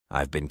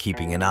I've been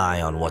keeping an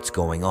eye on what's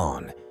going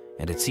on,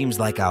 and it seems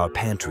like our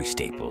pantry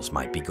staples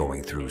might be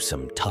going through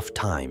some tough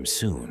times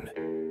soon.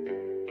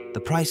 The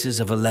prices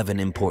of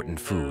 11 important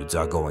foods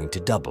are going to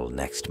double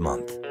next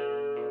month.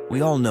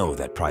 We all know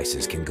that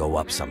prices can go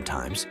up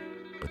sometimes,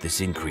 but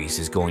this increase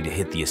is going to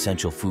hit the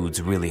essential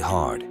foods really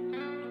hard.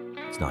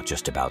 It's not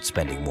just about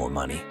spending more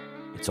money,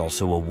 it's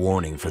also a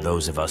warning for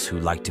those of us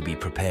who like to be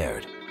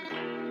prepared.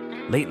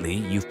 Lately,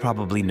 you've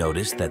probably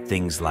noticed that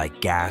things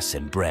like gas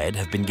and bread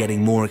have been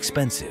getting more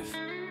expensive.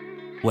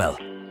 Well,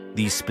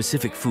 these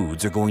specific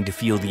foods are going to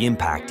feel the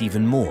impact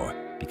even more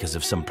because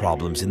of some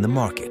problems in the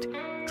market,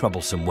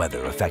 troublesome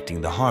weather affecting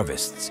the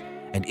harvests,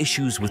 and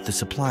issues with the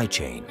supply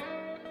chain.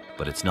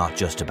 But it's not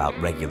just about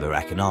regular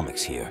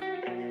economics here.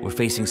 We're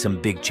facing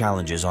some big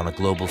challenges on a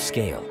global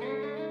scale.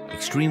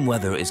 Extreme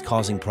weather is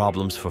causing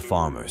problems for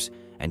farmers,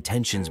 and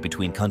tensions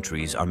between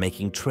countries are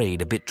making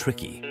trade a bit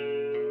tricky.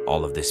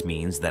 All of this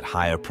means that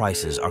higher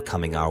prices are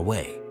coming our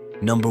way.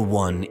 Number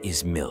 1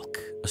 is milk,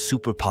 a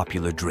super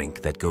popular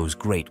drink that goes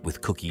great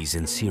with cookies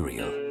and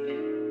cereal.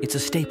 It's a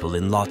staple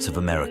in lots of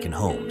American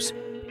homes,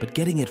 but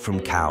getting it from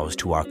cows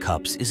to our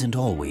cups isn't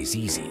always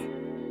easy.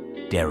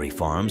 Dairy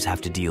farms have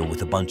to deal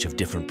with a bunch of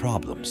different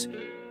problems.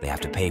 They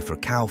have to pay for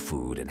cow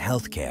food and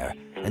health care,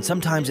 and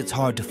sometimes it's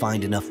hard to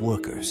find enough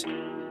workers.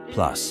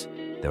 Plus,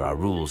 there are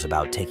rules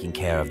about taking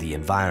care of the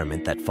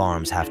environment that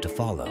farms have to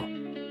follow.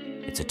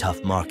 It's a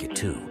tough market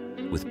too,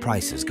 with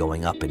prices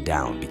going up and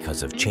down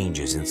because of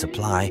changes in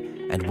supply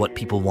and what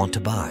people want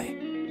to buy.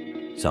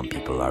 Some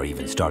people are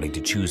even starting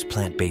to choose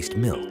plant-based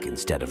milk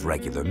instead of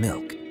regular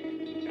milk.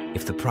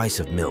 If the price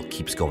of milk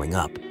keeps going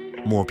up,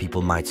 more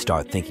people might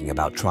start thinking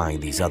about trying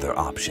these other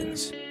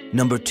options.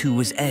 Number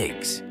 2 is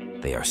eggs.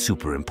 They are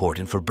super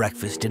important for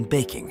breakfast and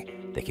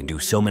baking. They can do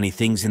so many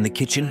things in the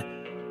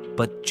kitchen,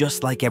 but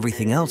just like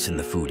everything else in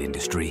the food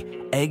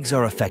industry, eggs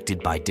are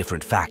affected by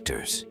different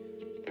factors.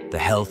 The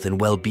health and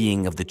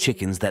well-being of the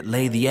chickens that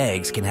lay the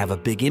eggs can have a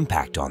big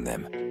impact on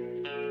them.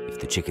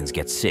 If the chickens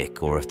get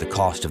sick or if the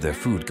cost of their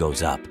food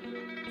goes up,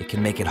 it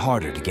can make it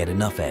harder to get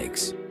enough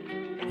eggs.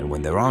 And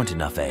when there aren't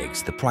enough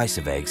eggs, the price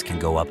of eggs can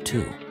go up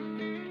too.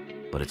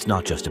 But it's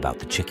not just about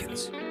the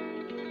chickens.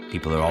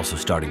 People are also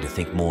starting to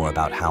think more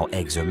about how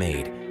eggs are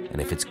made and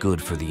if it's good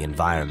for the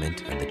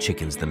environment and the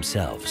chickens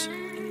themselves.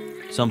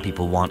 Some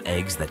people want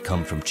eggs that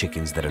come from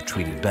chickens that are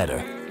treated better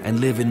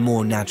and live in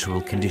more natural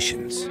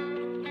conditions.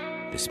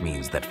 This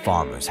means that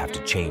farmers have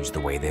to change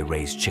the way they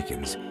raise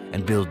chickens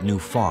and build new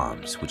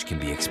farms, which can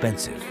be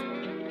expensive.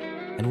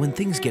 And when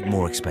things get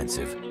more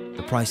expensive,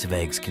 the price of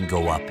eggs can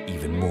go up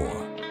even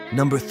more.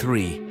 Number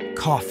 3,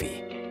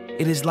 coffee.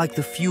 It is like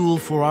the fuel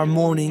for our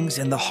mornings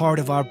and the heart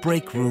of our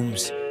break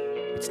rooms.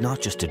 It's not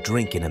just a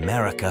drink in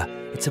America,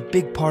 it's a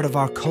big part of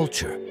our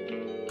culture.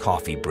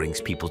 Coffee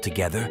brings people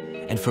together,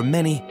 and for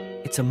many,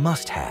 it's a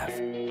must-have.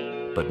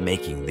 But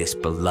making this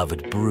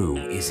beloved brew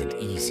isn't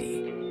easy.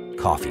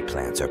 Coffee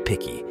plants are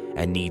picky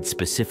and need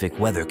specific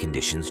weather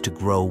conditions to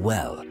grow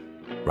well.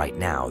 Right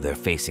now, they're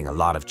facing a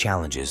lot of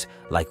challenges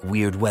like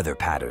weird weather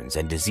patterns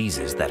and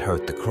diseases that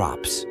hurt the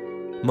crops.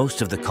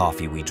 Most of the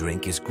coffee we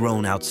drink is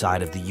grown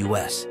outside of the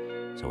US,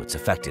 so it's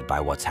affected by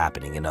what's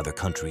happening in other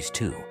countries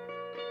too.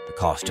 The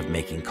cost of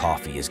making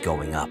coffee is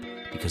going up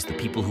because the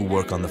people who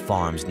work on the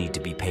farms need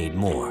to be paid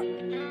more.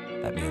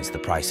 That means the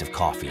price of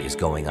coffee is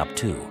going up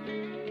too.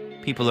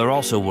 People are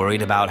also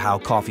worried about how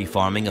coffee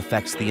farming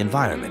affects the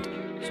environment,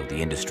 so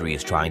the industry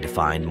is trying to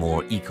find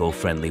more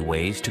eco-friendly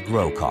ways to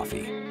grow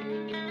coffee.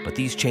 But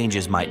these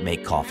changes might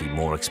make coffee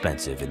more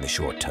expensive in the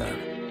short term.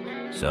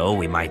 So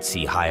we might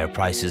see higher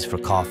prices for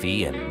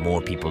coffee and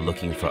more people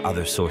looking for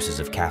other sources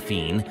of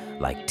caffeine,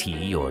 like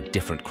tea or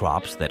different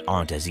crops that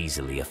aren't as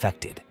easily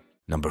affected.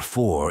 Number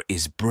 4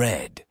 is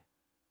bread.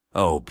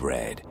 Oh,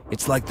 bread.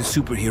 It's like the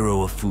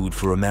superhero of food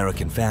for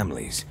American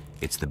families.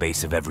 It's the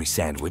base of every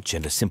sandwich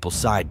and a simple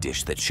side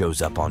dish that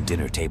shows up on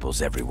dinner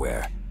tables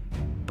everywhere.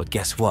 But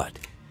guess what?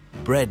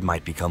 Bread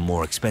might become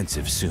more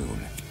expensive soon.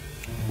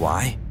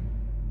 Why?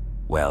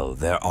 Well,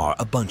 there are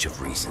a bunch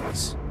of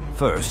reasons.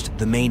 First,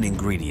 the main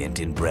ingredient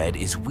in bread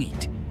is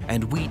wheat,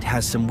 and wheat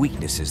has some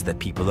weaknesses that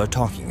people are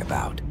talking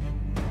about.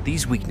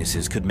 These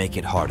weaknesses could make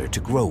it harder to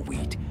grow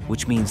wheat,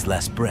 which means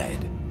less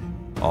bread.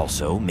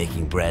 Also,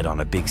 making bread on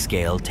a big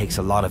scale takes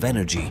a lot of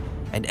energy,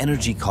 and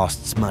energy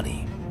costs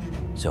money.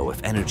 So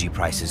if energy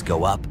prices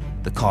go up,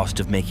 the cost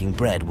of making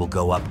bread will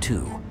go up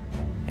too.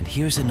 And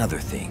here's another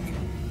thing.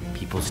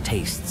 People's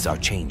tastes are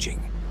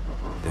changing.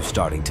 They're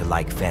starting to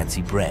like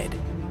fancy bread,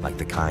 like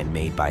the kind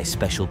made by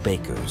special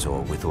bakers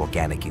or with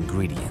organic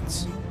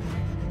ingredients.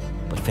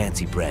 But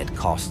fancy bread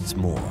costs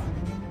more.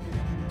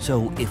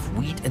 So if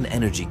wheat and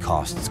energy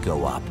costs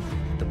go up,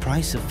 the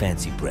price of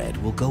fancy bread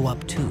will go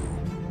up too.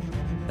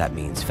 That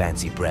means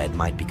fancy bread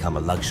might become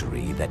a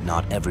luxury that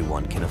not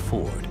everyone can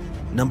afford.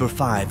 Number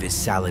 5 is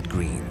salad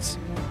greens.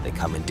 They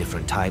come in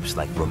different types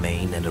like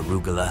romaine and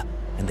arugula,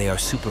 and they are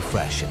super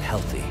fresh and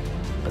healthy.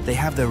 But they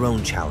have their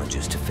own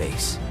challenges to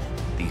face.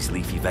 These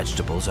leafy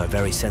vegetables are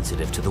very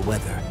sensitive to the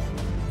weather.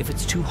 If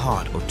it's too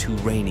hot or too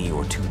rainy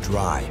or too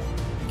dry,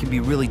 it can be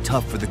really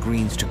tough for the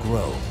greens to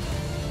grow.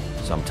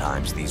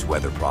 Sometimes these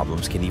weather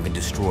problems can even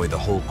destroy the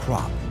whole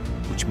crop,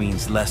 which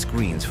means less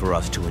greens for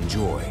us to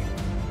enjoy.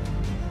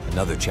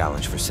 Another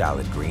challenge for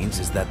salad greens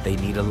is that they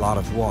need a lot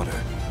of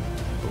water.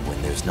 But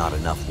when there's not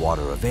enough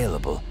water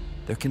available,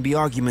 there can be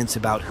arguments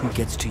about who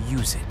gets to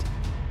use it.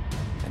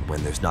 And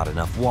when there's not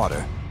enough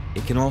water,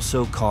 it can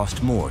also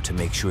cost more to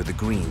make sure the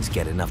greens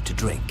get enough to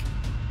drink.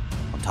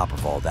 On top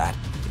of all that,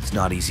 it's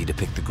not easy to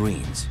pick the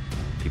greens.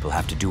 People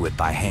have to do it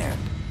by hand,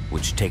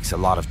 which takes a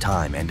lot of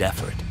time and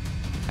effort.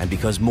 And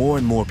because more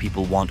and more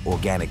people want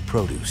organic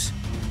produce,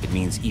 it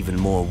means even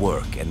more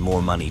work and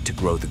more money to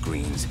grow the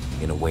greens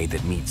in a way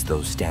that meets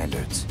those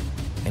standards.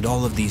 And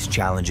all of these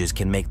challenges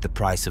can make the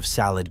price of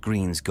salad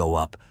greens go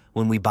up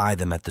when we buy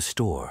them at the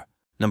store.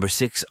 Number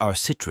 6 are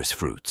citrus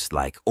fruits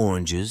like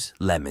oranges,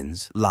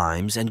 lemons,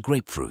 limes, and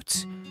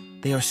grapefruits.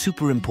 They are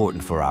super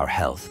important for our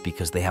health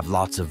because they have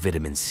lots of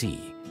vitamin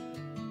C.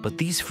 But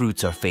these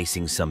fruits are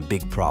facing some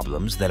big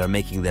problems that are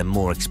making them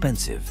more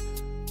expensive.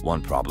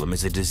 One problem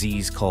is a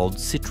disease called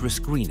citrus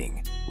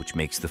greening, which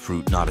makes the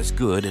fruit not as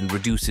good and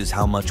reduces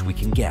how much we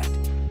can get.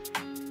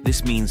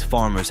 This means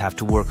farmers have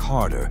to work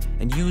harder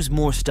and use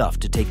more stuff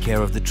to take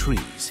care of the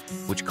trees,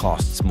 which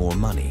costs more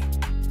money.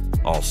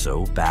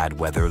 Also, bad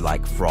weather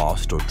like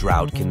frost or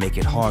drought can make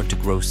it hard to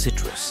grow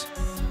citrus.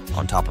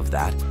 On top of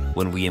that,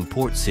 when we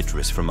import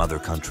citrus from other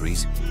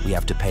countries, we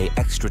have to pay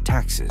extra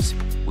taxes,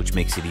 which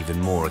makes it even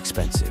more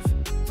expensive.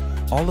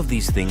 All of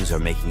these things are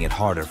making it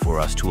harder for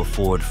us to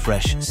afford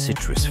fresh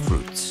citrus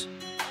fruits.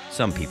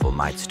 Some people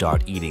might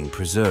start eating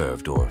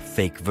preserved or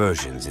fake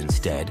versions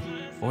instead,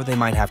 or they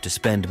might have to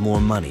spend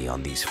more money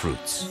on these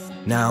fruits.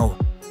 Now,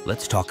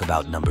 let's talk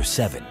about number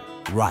 7,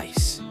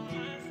 rice.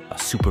 A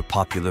super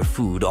popular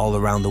food all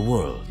around the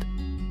world.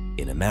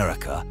 In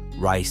America,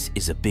 rice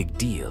is a big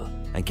deal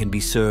and can be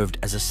served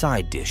as a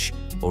side dish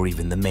or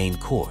even the main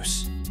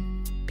course.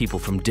 People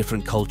from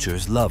different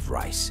cultures love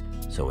rice,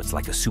 so it's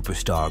like a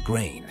superstar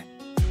grain.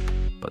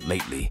 But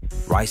lately,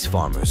 rice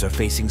farmers are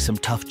facing some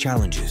tough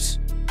challenges.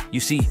 You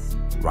see,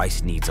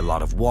 rice needs a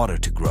lot of water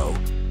to grow,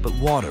 but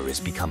water is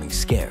becoming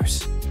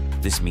scarce.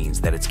 This means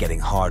that it's getting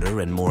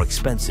harder and more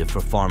expensive for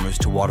farmers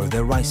to water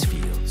their rice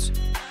fields.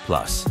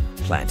 Plus,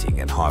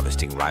 planting and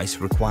harvesting rice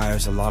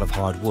requires a lot of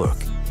hard work,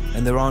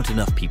 and there aren't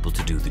enough people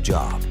to do the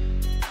job.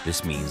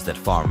 This means that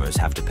farmers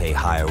have to pay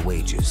higher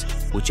wages,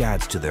 which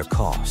adds to their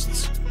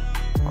costs.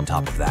 On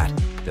top of that,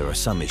 there are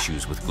some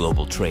issues with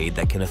global trade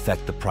that can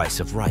affect the price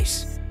of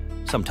rice.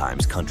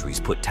 Sometimes countries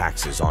put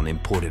taxes on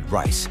imported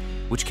rice,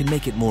 which can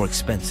make it more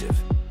expensive.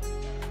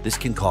 This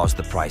can cause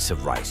the price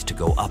of rice to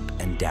go up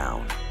and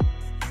down.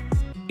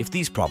 If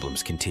these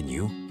problems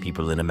continue,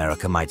 people in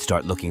America might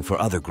start looking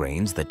for other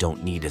grains that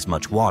don't need as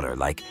much water,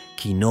 like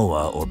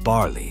quinoa or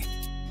barley.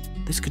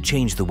 This could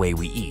change the way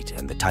we eat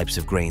and the types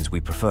of grains we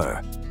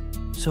prefer.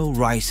 So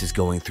rice is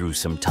going through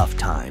some tough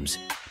times,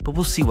 but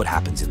we'll see what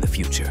happens in the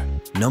future.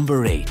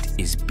 Number 8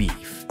 is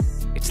beef.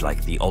 It's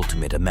like the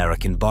ultimate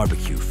American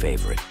barbecue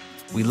favorite.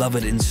 We love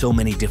it in so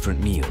many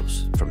different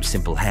meals, from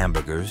simple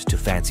hamburgers to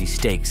fancy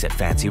steaks at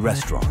fancy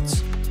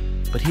restaurants.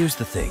 But here's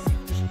the thing.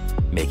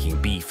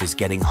 Making beef is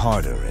getting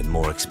harder and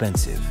more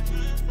expensive.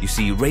 You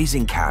see,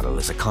 raising cattle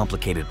is a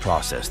complicated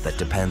process that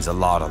depends a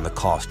lot on the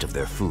cost of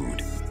their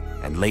food.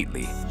 And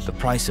lately, the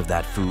price of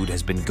that food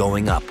has been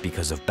going up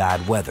because of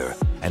bad weather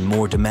and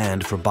more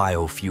demand for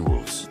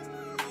biofuels.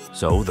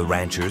 So the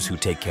ranchers who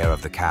take care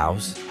of the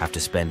cows have to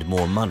spend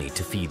more money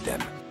to feed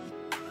them.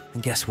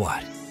 And guess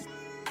what?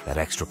 That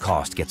extra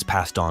cost gets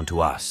passed on to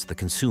us, the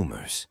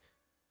consumers.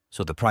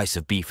 So the price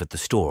of beef at the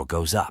store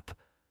goes up.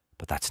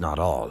 But that's not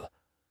all.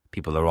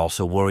 People are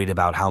also worried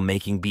about how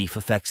making beef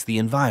affects the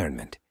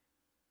environment.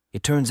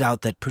 It turns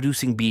out that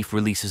producing beef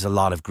releases a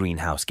lot of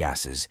greenhouse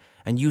gases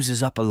and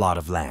uses up a lot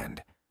of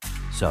land.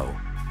 So,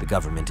 the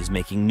government is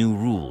making new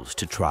rules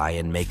to try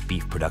and make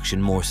beef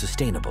production more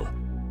sustainable.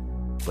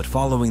 But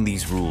following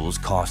these rules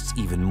costs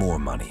even more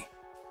money.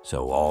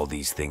 So all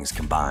these things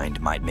combined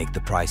might make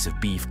the price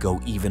of beef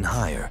go even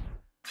higher.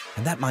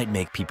 And that might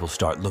make people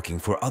start looking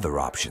for other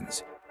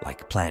options,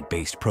 like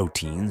plant-based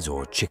proteins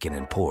or chicken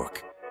and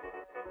pork.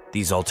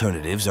 These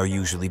alternatives are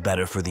usually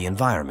better for the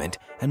environment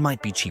and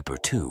might be cheaper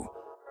too.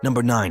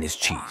 Number 9 is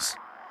cheese.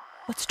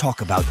 Let's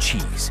talk about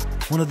cheese,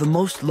 one of the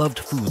most loved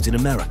foods in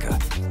America.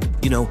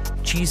 You know,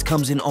 cheese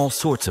comes in all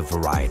sorts of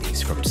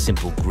varieties, from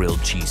simple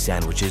grilled cheese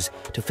sandwiches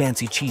to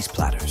fancy cheese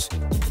platters.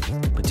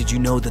 But did you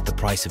know that the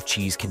price of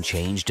cheese can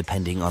change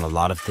depending on a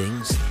lot of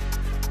things?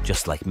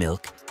 Just like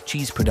milk,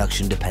 cheese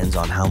production depends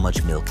on how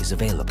much milk is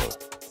available.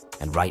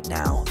 And right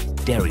now,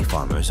 dairy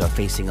farmers are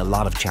facing a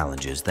lot of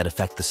challenges that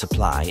affect the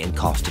supply and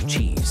cost of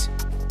cheese.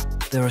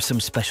 There are some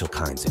special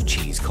kinds of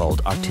cheese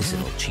called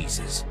artisanal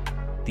cheeses.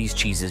 These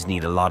cheeses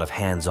need a lot of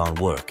hands-on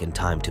work and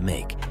time to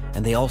make,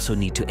 and they also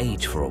need to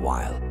age for a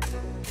while.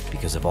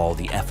 Because of all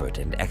the effort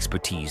and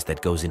expertise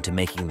that goes into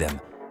making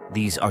them,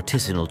 these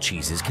artisanal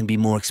cheeses can be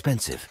more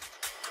expensive.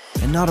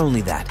 And not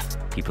only that,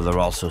 people are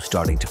also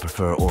starting to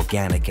prefer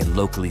organic and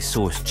locally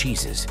sourced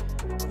cheeses,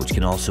 which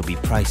can also be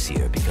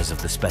pricier because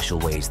of the special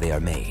ways they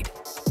are made.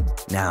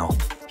 Now,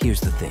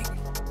 here's the thing.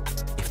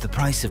 If the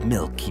price of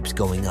milk keeps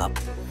going up,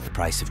 the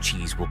price of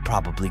cheese will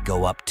probably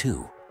go up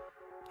too.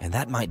 And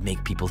that might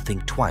make people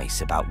think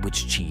twice about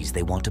which cheese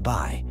they want to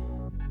buy.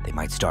 They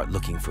might start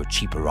looking for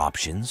cheaper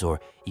options or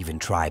even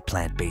try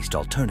plant-based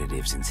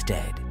alternatives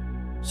instead.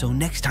 So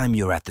next time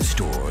you're at the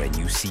store and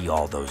you see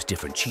all those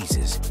different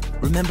cheeses,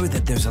 remember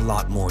that there's a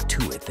lot more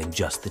to it than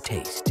just the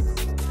taste.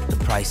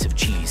 The price of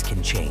cheese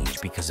can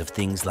change because of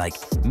things like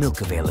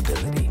milk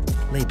availability,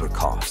 labor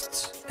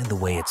costs, and the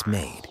way it's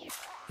made.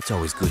 It's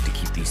always good to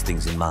keep these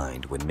things in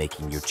mind when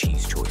making your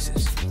cheese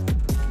choices.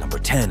 Number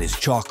 10 is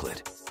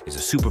chocolate. It's a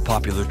super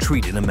popular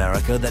treat in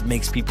America that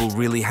makes people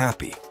really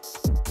happy.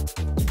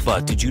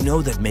 But did you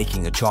know that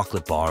making a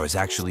chocolate bar is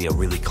actually a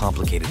really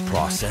complicated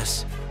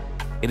process?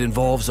 It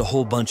involves a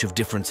whole bunch of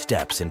different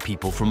steps and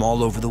people from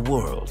all over the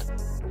world.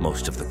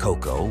 Most of the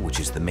cocoa, which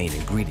is the main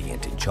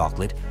ingredient in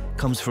chocolate,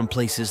 comes from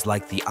places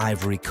like the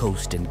Ivory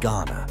Coast and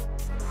Ghana.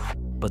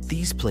 But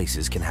these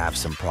places can have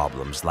some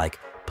problems like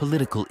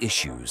political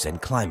issues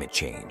and climate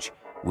change,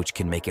 which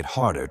can make it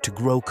harder to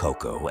grow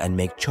cocoa and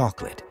make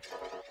chocolate.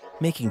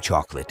 Making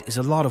chocolate is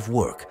a lot of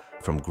work,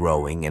 from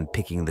growing and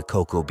picking the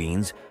cocoa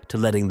beans to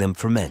letting them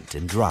ferment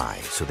and dry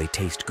so they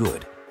taste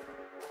good.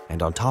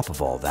 And on top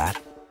of all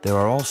that, there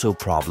are also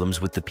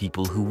problems with the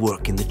people who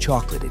work in the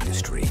chocolate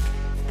industry.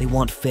 They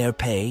want fair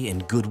pay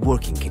and good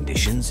working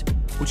conditions,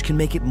 which can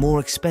make it more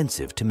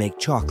expensive to make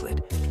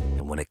chocolate.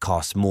 And when it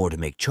costs more to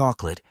make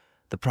chocolate,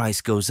 the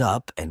price goes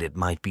up and it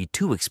might be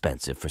too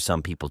expensive for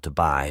some people to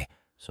buy,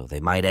 so they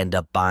might end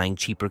up buying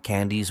cheaper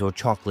candies or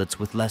chocolates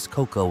with less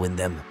cocoa in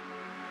them.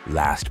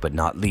 Last but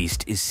not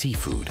least is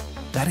seafood.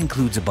 That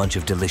includes a bunch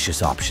of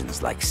delicious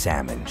options like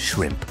salmon,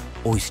 shrimp,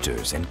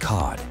 oysters, and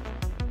cod.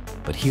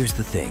 But here's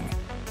the thing,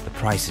 the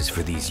prices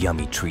for these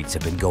yummy treats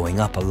have been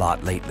going up a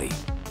lot lately.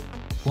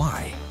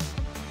 Why?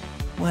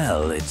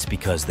 Well, it's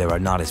because there are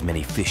not as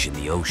many fish in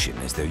the ocean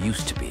as there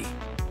used to be.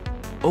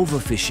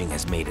 Overfishing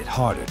has made it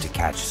harder to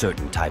catch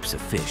certain types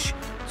of fish,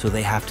 so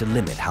they have to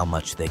limit how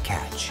much they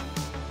catch.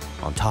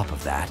 On top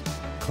of that,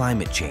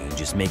 climate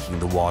change is making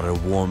the water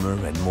warmer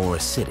and more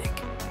acidic,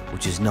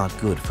 which is not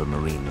good for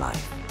marine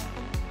life.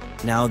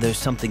 Now there's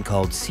something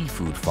called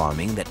seafood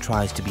farming that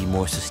tries to be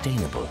more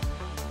sustainable,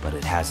 but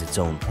it has its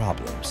own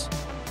problems.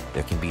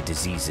 There can be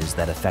diseases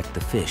that affect the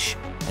fish,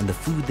 and the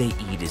food they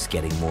eat is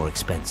getting more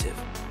expensive.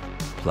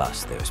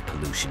 Plus, there's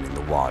pollution in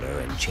the water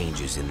and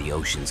changes in the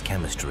ocean's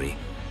chemistry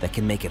that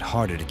can make it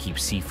harder to keep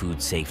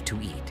seafood safe to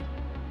eat.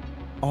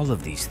 All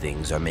of these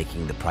things are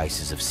making the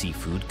prices of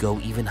seafood go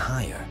even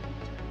higher.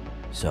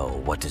 So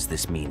what does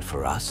this mean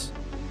for us?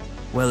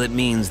 Well, it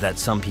means that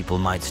some people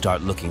might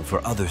start looking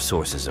for other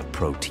sources of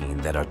protein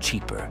that are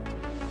cheaper.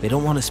 They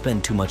don't want to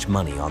spend too much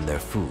money on their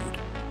food.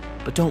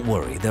 But don't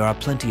worry, there are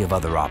plenty of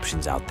other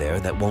options out there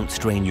that won't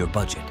strain your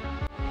budget.